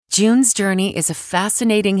June's Journey is a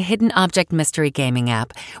fascinating hidden object mystery gaming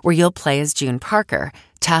app where you'll play as June Parker,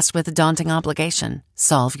 tasked with a daunting obligation: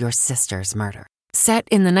 solve your sister's murder. Set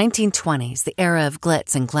in the 1920s, the era of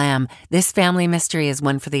glitz and glam, this family mystery is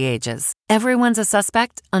one for the ages. Everyone's a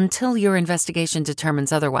suspect until your investigation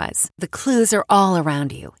determines otherwise. The clues are all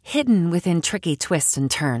around you, hidden within tricky twists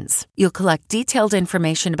and turns. You'll collect detailed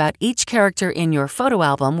information about each character in your photo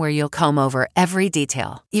album where you'll comb over every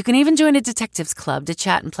detail. You can even join a detectives club to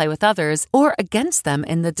chat and play with others or against them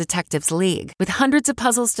in the Detectives League. With hundreds of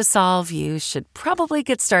puzzles to solve, you should probably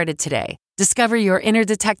get started today. Discover your inner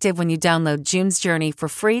detective when you download June's Journey for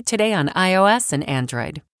free today on iOS and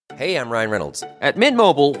Android. Hey, I'm Ryan Reynolds. At Mint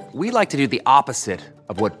Mobile, we like to do the opposite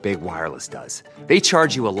of what Big Wireless does. They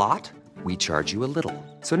charge you a lot, we charge you a little.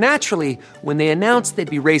 So naturally, when they announced they'd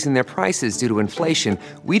be raising their prices due to inflation,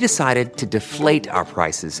 we decided to deflate our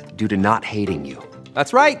prices due to not hating you.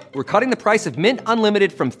 That's right. We're cutting the price of Mint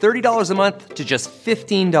Unlimited from $30 a month to just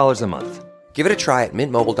 $15 a month. Give it a try at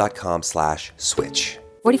mintmobile.com/switch.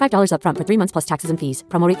 $45 up front for 3 months plus taxes and fees.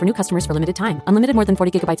 Promo rate for new customers for limited time. Unlimited more than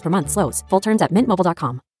 40 gigabytes per month slows. Full terms at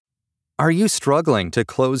mintmobile.com. Are you struggling to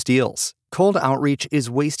close deals? Cold outreach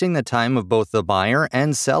is wasting the time of both the buyer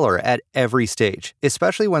and seller at every stage,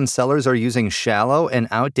 especially when sellers are using shallow and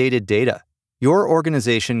outdated data. Your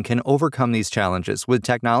organization can overcome these challenges with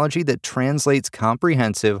technology that translates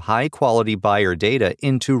comprehensive, high-quality buyer data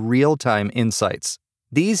into real-time insights.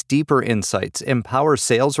 These deeper insights empower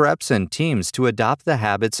sales reps and teams to adopt the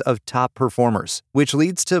habits of top performers, which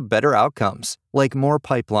leads to better outcomes, like more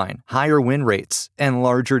pipeline, higher win rates, and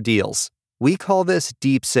larger deals. We call this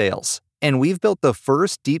deep sales, and we've built the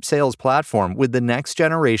first deep sales platform with the next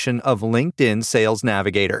generation of LinkedIn Sales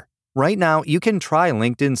Navigator. Right now, you can try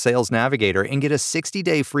LinkedIn Sales Navigator and get a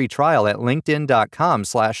 60-day free trial at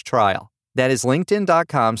linkedin.com/trial. That is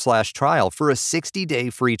linkedin.com/trial for a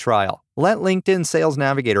 60-day free trial. Let LinkedIn Sales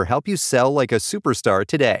Navigator help you sell like a superstar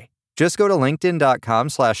today. Just go to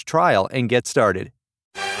linkedin.com/trial and get started.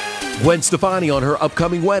 Gwen Stefani on her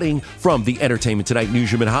upcoming wedding. From the Entertainment Tonight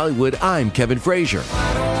newsroom in Hollywood, I'm Kevin Frazier.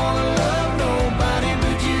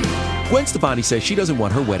 Gwen Stefani says she doesn't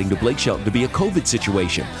want her wedding to Blake Shelton to be a COVID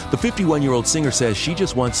situation. The 51-year-old singer says she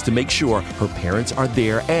just wants to make sure her parents are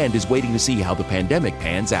there and is waiting to see how the pandemic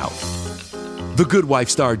pans out. The Good Wife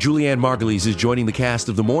star Julianne Margulies is joining the cast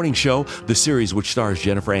of The Morning Show. The series, which stars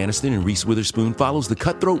Jennifer Aniston and Reese Witherspoon, follows the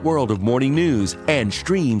cutthroat world of morning news and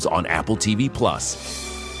streams on Apple TV+.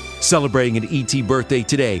 Celebrating an E.T. birthday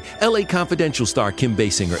today, L.A. Confidential star Kim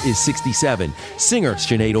Basinger is 67, singer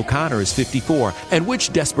Sinead O'Connor is 54, and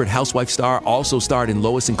which Desperate Housewife star also starred in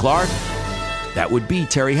Lois and Clark? That would be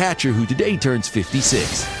Terry Hatcher, who today turns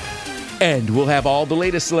 56. And we'll have all the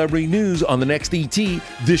latest celebrity news on the next ET.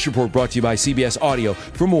 This report brought to you by CBS Audio.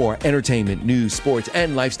 For more entertainment, news, sports,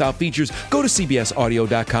 and lifestyle features, go to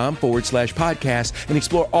cbsaudio.com/podcast and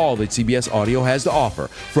explore all that CBS Audio has to offer.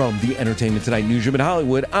 From the Entertainment Tonight newsroom in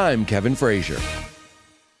Hollywood, I'm Kevin Frazier.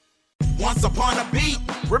 Once upon a beat.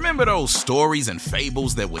 Remember those stories and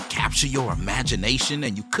fables that would capture your imagination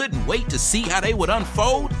and you couldn't wait to see how they would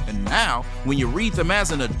unfold? And now, when you read them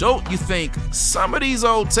as an adult, you think, some of these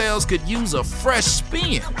old tales could use a fresh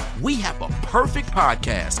spin. We have a perfect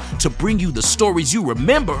podcast to bring you the stories you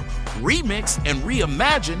remember, remix, and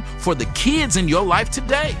reimagine for the kids in your life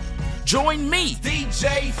today. Join me,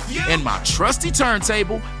 DJ Few, and my trusty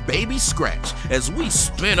turntable, Baby Scratch, as we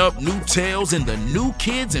spin up new tales in the New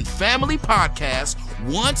Kids and Family podcast,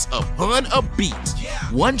 Once Upon a Beat.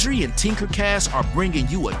 Wondery and Tinkercast are bringing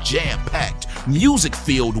you a jam-packed,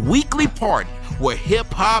 music-filled weekly party where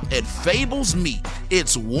hip-hop and fables meet.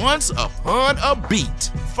 It's Once Upon a Beat.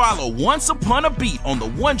 Follow Once Upon a Beat on the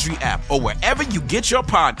Wondery app or wherever you get your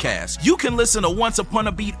podcasts. You can listen to Once Upon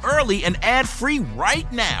a Beat early and ad-free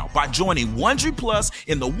right now by joining Wondery Plus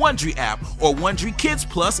in the Wondery app or Wondery Kids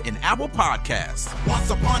Plus in Apple Podcasts. Once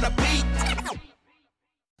Upon a Beat.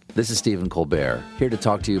 This is Stephen Colbert, here to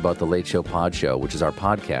talk to you about The Late Show Pod Show, which is our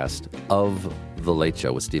podcast of The Late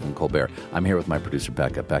Show with Stephen Colbert. I'm here with my producer,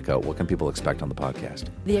 Becca. Becca, what can people expect on the podcast?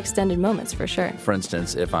 The extended moments, for sure. For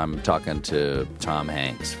instance, if I'm talking to Tom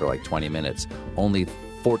Hanks for like 20 minutes, only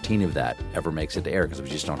 14 of that ever makes it to air because we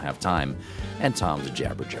just don't have time. And Tom's a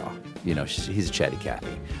jabberjaw. You know, he's a chatty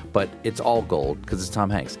Cathy. But it's all gold because it's Tom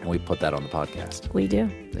Hanks, and we put that on the podcast. We do.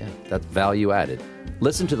 Yeah, that's value added.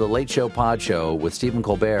 Listen to The Late Show Pod Show with Stephen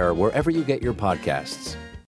Colbert wherever you get your podcasts.